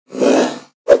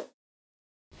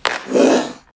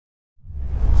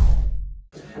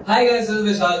Hi guys, this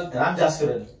is Vishal And I'm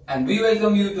Jaskiran. and we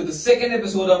welcome you to the second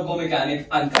episode of Go Mechanic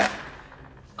Uncut.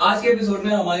 आज के episode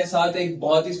में हमारे साथ एक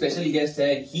बहुत ही स्पेशल गेस्ट है.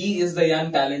 He is the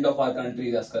young talent of our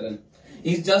country, Jaskiran.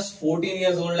 He's just 14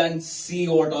 years old and see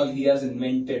what all he has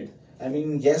invented. I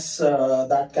mean, yes,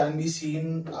 that can be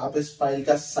seen. आप इस फाइल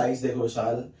का size देखो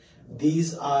विशाल.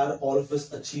 These are all of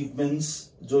his achievements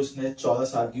जो इसने 14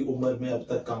 साल की उम्र में अब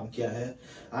तक काम किया है.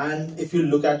 And if you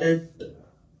look at it,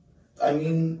 I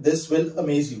mean, this will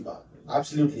amaze you.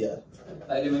 Absolutely, यार.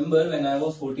 I remember when I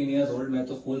was 14 years old, मैं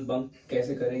तो स्कूल बंक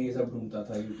कैसे करेंगे ये सब ढूंढता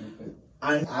था YouTube पे.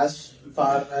 And as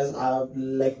far as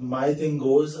like my thing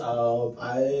goes,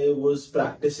 I was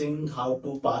practicing how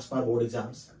to pass my board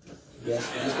exams.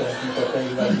 Yes, please correct me. But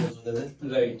you guys also did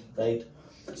it. Right.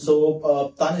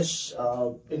 So, Tanish,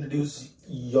 introduce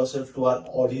yourself to our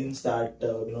audience that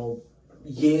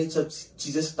ये सब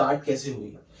चीजें start कैसे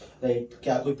हुई? Right?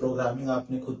 क्या कोई programming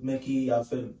आपने खुद में की या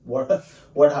फिर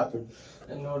what happened?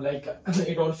 Like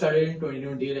it all started in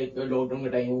 2020, like lockdown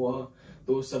का time हुआ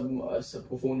तो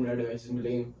सबको फोन मिला, डिवाइसेस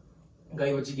मिले,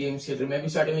 कई बच्चे गेम्स खेल रहे. मैं भी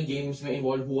स्टार्टिंग में गेम्स में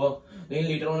इन्वॉल्व हुआ, लेकिन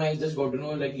later on I just got to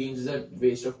know like games is a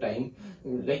waste of time.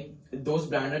 Like those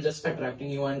brands are just attracting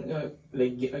you and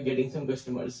like getting some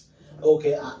customers.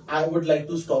 Okay, I would like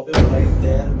to stop him right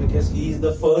there because he is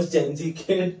the first Gen Z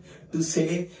kid to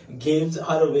say games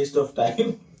are a waste of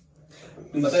time.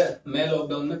 पता है मैं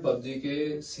lockdown में PUBG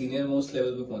के senior most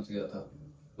level पे पहुंच गया था,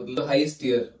 मतलब हाईएस्ट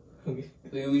टियर.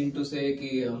 तो यू मीन टू से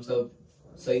कि हम सब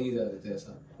सही नहीं जा रहे थे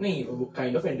ऐसा? नहीं, वो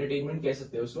काइंड ऑफ एंटरटेनमेंट कह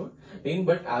सकते हो उसको, लेकिन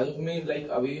बट एज में लाइक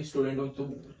अभी स्टूडेंट हो तो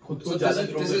खुद को ज्यादा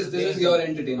this is your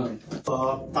entertainment.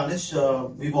 Tanish,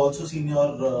 we've also seen your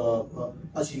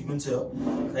achievements here,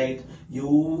 right?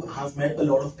 You have met a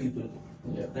lot of people,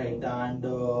 right? And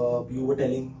you were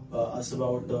telling us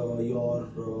about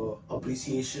your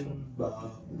appreciation,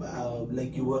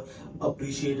 like you were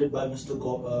appreciated by Mr.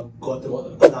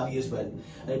 Gautam Adani as well,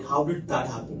 right? How did that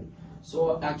happen?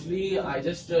 So actually, I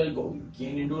just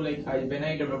gained into like when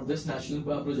I developed this national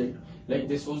project, like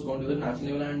this was gone to the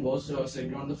national level and was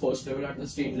selected on the first level at the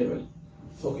state level.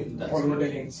 Okay, that's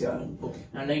Automotive, yeah. Okay.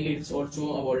 And I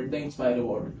also awarded the Inspire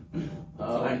Award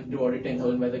and rewarded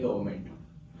 10,000 by the government.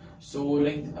 So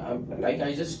like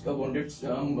I just wanted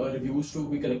some reviews to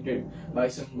be collected by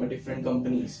some different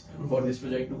companies for this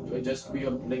project to just be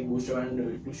a like booster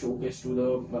and to showcase to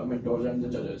the mentors and the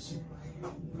judges.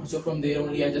 So from there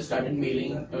only I just started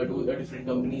mailing to the different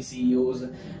company CEOs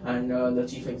and the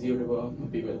chief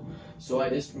executive people. So I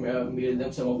just mailed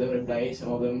them. Some of them replied,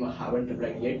 some of them haven't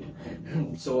replied yet.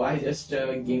 So I just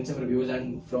gained some reviews,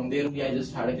 and from there only I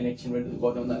just had a connection with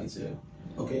Gautam Adani sir.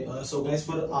 Okay, so guys,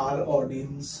 for our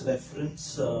audience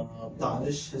reference,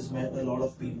 Tanish has met a lot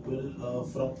of people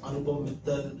from Anupam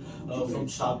Mittal, from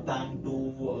Shark Tank to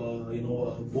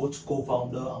Boch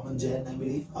co-founder Aman Jain, I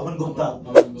believe, Aman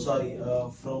Gupta. Sorry,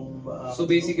 from. So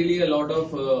basically, a lot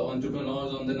of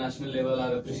entrepreneurs on the national level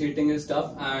are appreciating his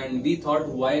stuff, and we thought,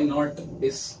 why not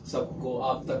इस सबको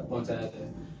आप तक पहुंचाया जाए.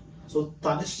 So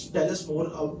Tanish, tell us more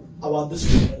about this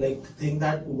thing.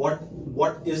 That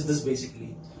what is this basically?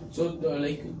 So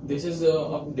like this is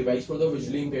a device for the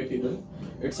visually impaired people.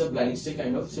 It's a blind stick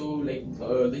kind of. So like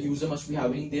the user must be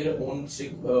having their own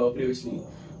stick previously,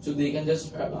 so they can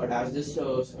just attach this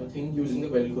thing using the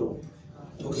Velcro.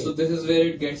 Okay. So this is where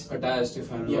it gets attached,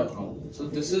 if I'm not wrong. So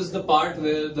this is the part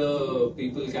where the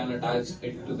people can attach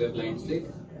it to their blind stick.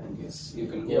 And yes, you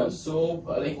can go. Yeah. So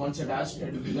like once attached,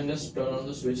 you can just turn on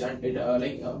the switch and it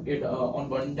on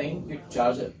one time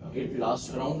it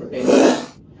lasts around 10 minutes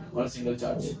on a single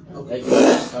charge. Okay. Like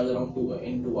it charge around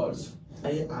 2 hours.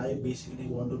 I basically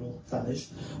want to know, Tanish,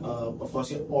 of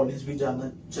course your audience भी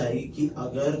जानना चाहिए कि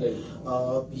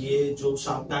अगर ये जो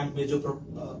Shark Tank में जो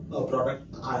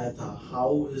product आया था,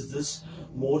 how is this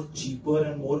more cheaper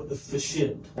and more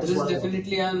efficient? This is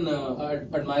definitely an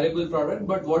admirable product,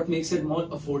 but what makes it more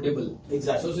affordable?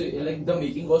 Exactly. So like the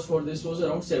making cost for this was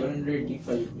around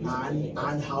 785.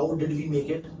 And how did we make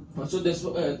it? So this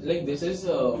this is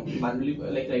manually,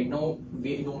 like right now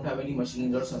we don't have any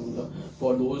machines or something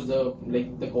for those.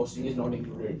 The costing is not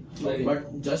included. Right.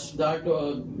 But just that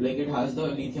like it has the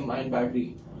lithium ion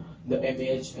battery, the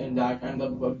MAH and that, and the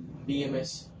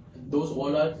BMS. Those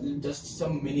all are just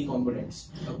some mini components.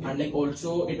 Okay. And like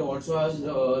also it also has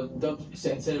the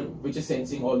sensor which is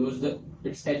sensing all those.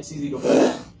 It's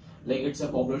HC05. Like it's a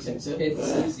popular sensor.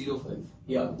 HC05.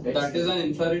 Yeah. That is an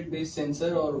infrared based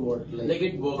sensor or what? Like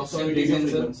it works on proximity radio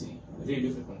sensor? frequency.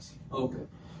 Radio frequency. Okay.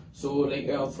 So like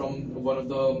from one of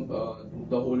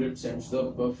the hole it sends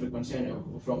the frequency,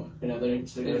 and from another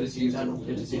it receives, and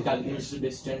it calculates the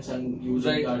distance, and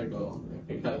using that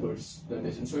it calculates the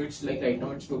distance. So it's like right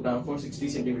now it's programmed for 60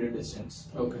 centimeter distance.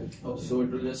 Okay. So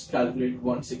it will just calculate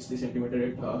 160 centimeter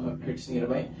it hits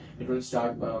nearby, it will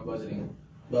start buzzing.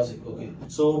 Basic, okay.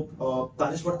 So,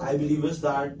 Tanish, what I believe is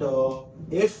that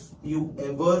if you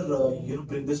ever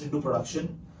bring this into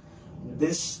production,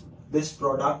 this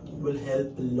product will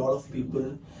help a lot of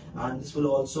people, and this will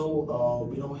also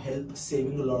help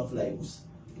saving a lot of lives.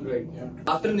 Right. Yeah.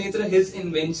 After nature, his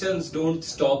inventions don't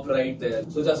stop right there.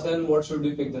 So, Jaskaran, what should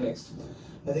we pick the next?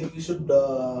 I think we should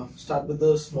start with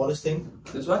the smallest thing.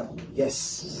 This one?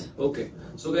 Yes. Okay.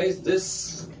 So, guys,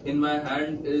 this in my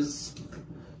hand is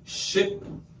ship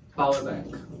power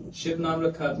bank. Ship नाम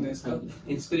रखा आपने इसका.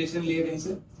 Inspiration लिए कहीं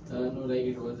से? No, like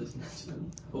it was just natural.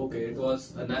 Okay, it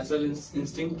was a natural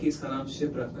instinct कि इसका नाम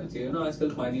ship रखना चाहिए ना. आजकल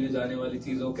पानी में जाने वाली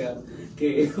चीजों का के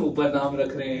ऊपर नाम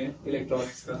रख रहे हैं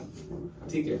इलेक्ट्रॉनिक्स का.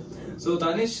 ठीक है. So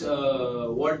Tanish,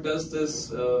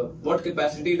 what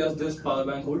capacity does this power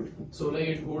bank hold? So like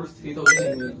it holds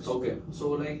 3000 mAh. Okay.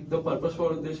 So like the purpose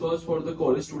for this was for the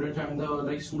college students and the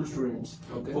like school students.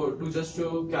 Okay. For to just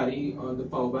to carry the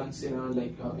power banks in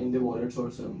in the wallets or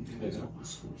something like that.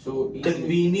 So easily,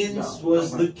 Convenience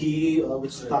was the key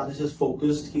which Tanish has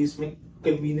focused. कि इसमें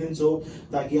convenience हो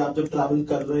ताकि आप जब travel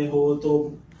कर रहे हो तो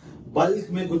bulk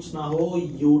में कुछ ना हो,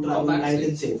 you travel light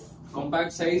and safe.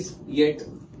 Compact size yet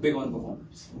big on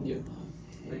performance. Yeah.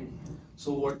 Right.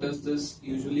 So what does this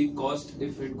usually cost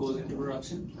if it goes into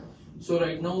production? So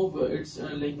right now it's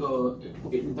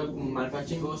the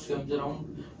manufacturing cost comes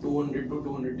around 200 to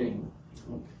 210.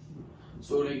 Okay.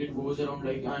 So like it goes around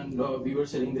and we were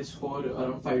selling this for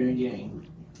around 599.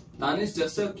 Tanish,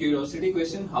 just a curiosity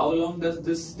question. How long does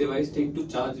this device take to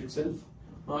charge itself?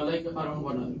 Like around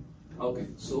 1 hour. Okay.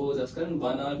 So Jaskaran,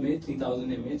 1 hour में 3000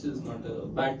 mAh is not a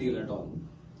bad deal at all.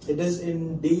 It is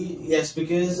indeed, yes,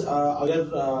 because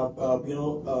अगर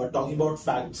talking about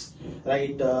facts,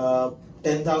 right?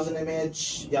 10,000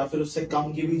 mAh या फिर उससे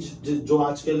कम की भी जो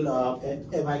आजकल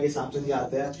MI के Samsung के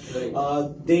आते हैं,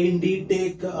 they indeed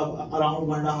take around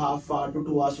 1.5 hours to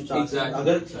 2 hours to charge. Exactly.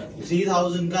 अगर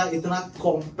 3000 का इतना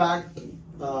compact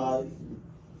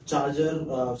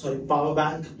power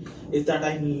bank इतना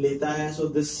time लेता है, so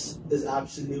this is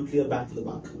absolutely a bang for the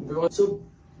buck. So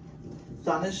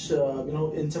Tanish,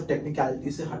 in some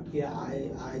technicalities से हट के,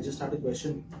 I just had a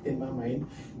question in my mind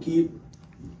कि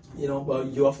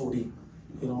you are 40,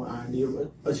 and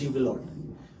you've achieved a lot,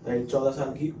 right? 14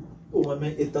 साल की उम्र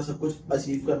में इतना सब कुछ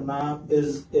achieve करना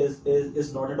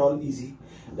is not at all easy,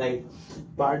 right?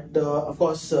 But of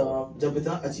course जब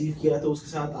इतना achieve किया तो उसके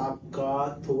साथ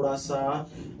आपका थोड़ा सा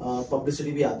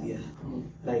publicity भी आती है,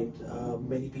 right?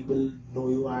 Many people know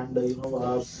you, and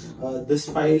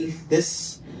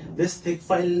this thick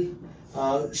file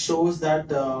shows that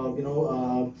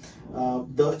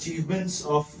the achievements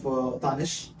of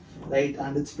Tanish, right?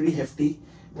 And it's pretty hefty,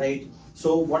 right?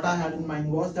 So what I had in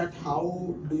mind was that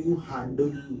how do you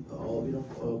handle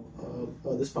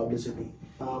this publicity?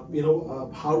 How do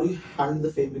you handle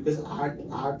the fame? Because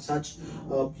at such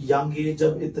young age,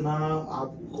 जब इतना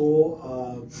आपको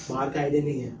बाहर का idea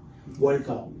नहीं है world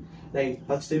का, right?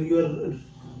 But still you are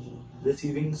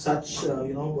receiving such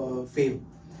fame.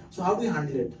 So how do you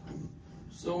handle it?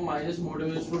 So my just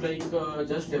motive is to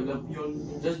just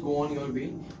just go on your way,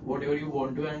 whatever you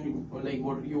want to, and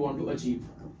what you want to achieve.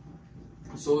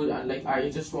 So I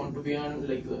just want to be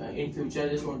in future I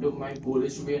just want to, my goal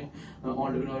is to be an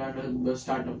entrepreneur and a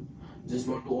startup. Just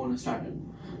want to own a startup.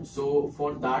 So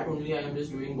for that only I am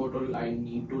just doing what all I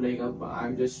need to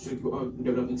I'm just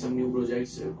developing some new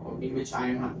projects in which I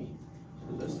am happy.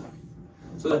 So that's that.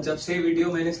 So जब से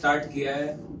video मैंने start किया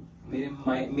है,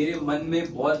 मेरे मन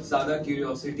में बहुत ज्यादा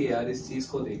क्यूरियोसिटी है यार इस चीज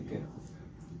को देख के.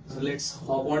 So let's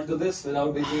hop on to this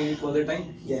without wasting any further time.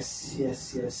 Yes.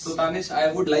 So Tanish,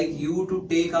 I would like you to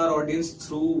take our audience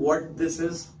through what this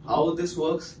is, how this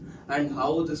works, and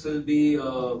how this will be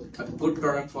a good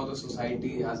product for the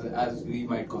society, as we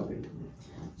might call it.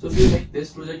 So see, this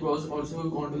project was also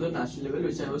gone to the national level,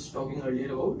 which I was talking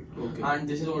earlier about. Okay. And and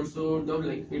this is also the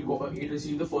it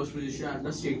received the first position at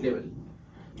the state level,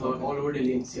 all over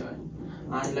Delhi NCR,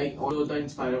 and also the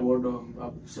Inspire Award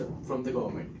from the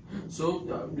government. So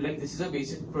this is a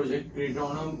basic project created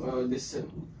on this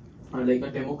a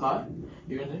demo car.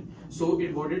 So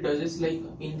what it does is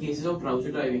in cases of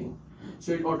drowsy driving,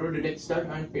 so it auto detects that,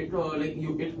 and it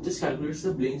just calculates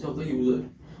the blinks of the user.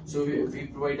 So we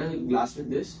provide a glass with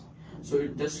this. So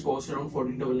it just costs around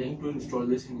 14,999 to install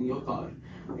this in your car.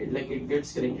 It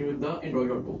gets connected with the Android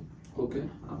Auto. Okay.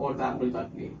 or the Apple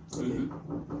CarPlay.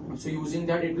 So using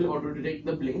that, it will auto detect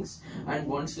the blinks, and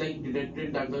once like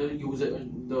detected that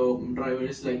the driver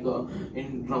is like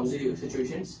in drowsy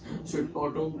situations, so it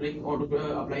auto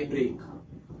apply brake.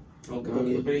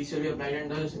 Okay. The brakes will be applied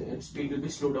and the speed will be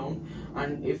slowed down,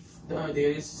 and if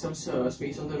there is some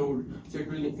space on the road, so it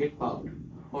will get parked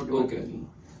automatically.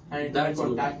 And it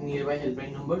will contact nearby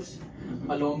helpline numbers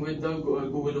along with the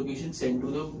Google location sent to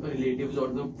the relatives or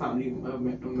the family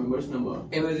members number.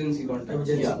 Emergency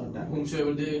contact.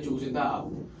 Whomsoever they choose in the app.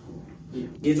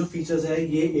 ये जो features है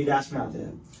ये ADAS में आते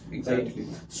हैं. Exactly.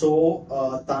 Right? So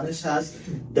Tanish has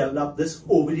developed this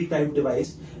OBD type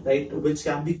device, right, which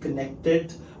can be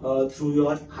connected through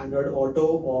your Android Auto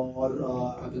or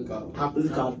Apple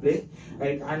CarPlay,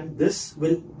 right, and this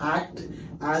will act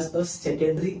as a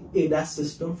secondary ADAS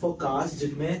system for cars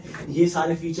जिनमें ये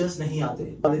सारे features नहीं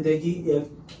आते. मान लेते हैं कि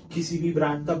किसी भी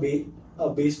brand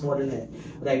का base model है,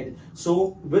 right?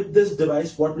 So with this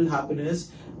device, what will happen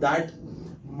is that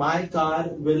my car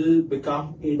will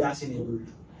become ADAS enabled,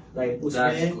 right?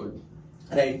 That's good.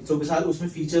 Right. So मिसाल उसमें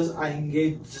features आएंगे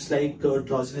just like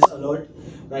drowsiness alert,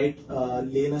 right?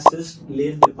 Lane assist,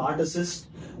 lane depart assist,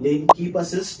 lane keep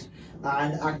assist,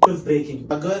 and active braking.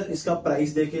 अगर इसका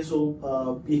price देखें so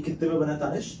ये कितने में बना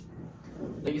तानिश?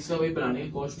 Like इसका वही बनाने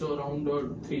का cost around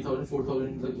 3,000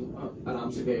 4,000 तक आराम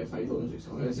से गए 5,000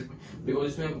 6,000 ऐसे, because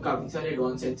इसमें काफी सारे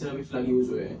advanced sensor अभी फिलहाल यूज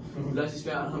हुए हैं. प्लस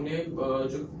इसमें हमने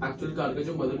जो actual कार का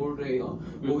जो motherboard रहेगा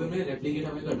वो भी हमने replicate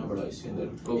हमें करना पड़ा इसके अंदर.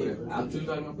 Actual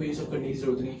कार में आपको ये सब करने की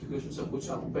जरूरत नहीं है क्योंकि उसमें सब कुछ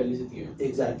आपको पहले से दिया है.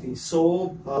 Exactly. So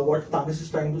what Tanish is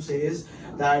trying to say is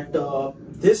that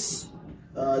this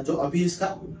जो अभी इसका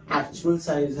actual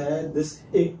size है, this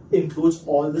includes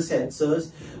all the sensors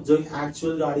जो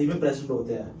actual गाड़ी में present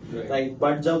होते हैं, right?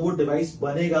 But जब वो device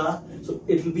बनेगा, so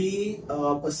it will be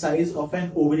a size of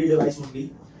an OBD device only.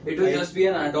 It will just be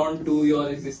an add-on to your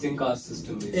existing car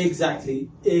system. Basically.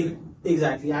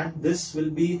 Exactly, and this will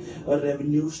be a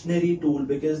revolutionary tool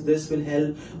because this will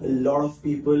help a lot of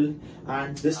people,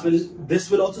 and this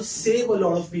will also save a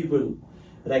lot of people,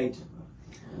 right?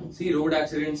 See, road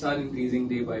accidents are increasing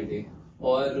day by day.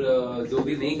 और जो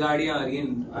भी नई गाड़ियां आ रही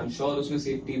हैं, I'm sure उसमें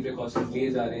safety precautions लिए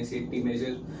जा रहे हैं,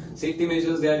 safety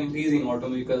measures they are increasing,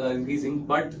 automakers are increasing.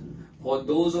 But for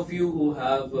those of you who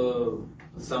have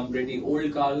some pretty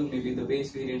old cars, maybe the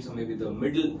base variants or maybe the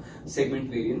middle segment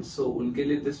variants, so उनके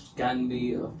लिए this can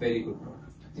be a very good product.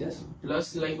 Yes.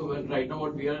 Plus, like right now,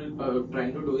 what we are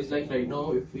trying to do is like right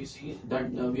now, if we see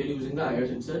that we are using the IR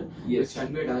sensor, which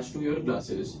can be attached to your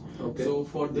glasses. Okay. So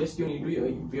for this, you need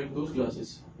to wear those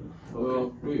glasses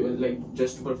to like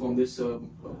just to perform this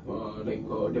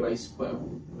device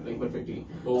like perfectly.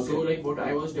 Okay. So like what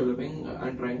I was developing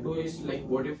and trying to is like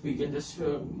what if we can just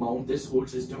mount this whole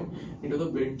system into the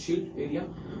windshield area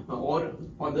or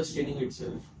on the steering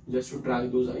itself, just to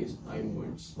track those eye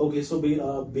movements. Okay, so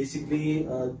basically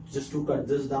just to cut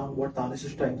this down, what Tanish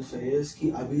is trying to say is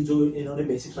कि अभी जो इन्होंने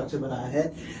basic structure बनाया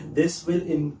है, this will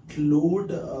include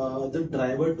the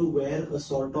driver to wear a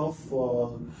sort of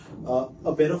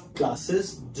a pair of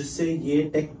glasses जिससे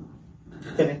ये tech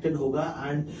connected होगा,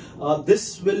 and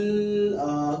this will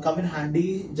come in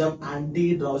handy जब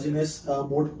anti drowsiness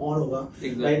mode on होगा,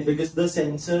 right? Because the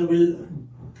sensor will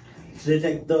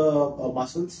detect the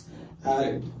muscles,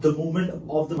 the movement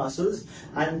of the muscles,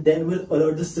 and then will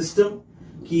alert the system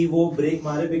कि वो break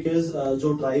मारे because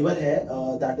जो driver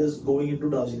है that is going into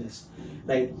drowsiness,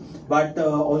 right? But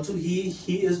also he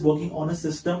is working on a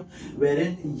system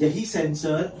wherein यही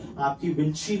sensor आपकी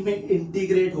windshield में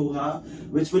integrate होगा,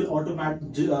 which will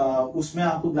उसमें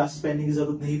आपको glasses पहनने की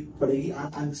जरूरत नहीं पड़ेगी,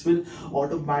 and this will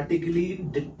automatically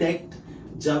detect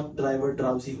जब driver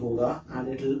drowsy होगा, and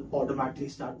it will automatically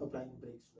start applying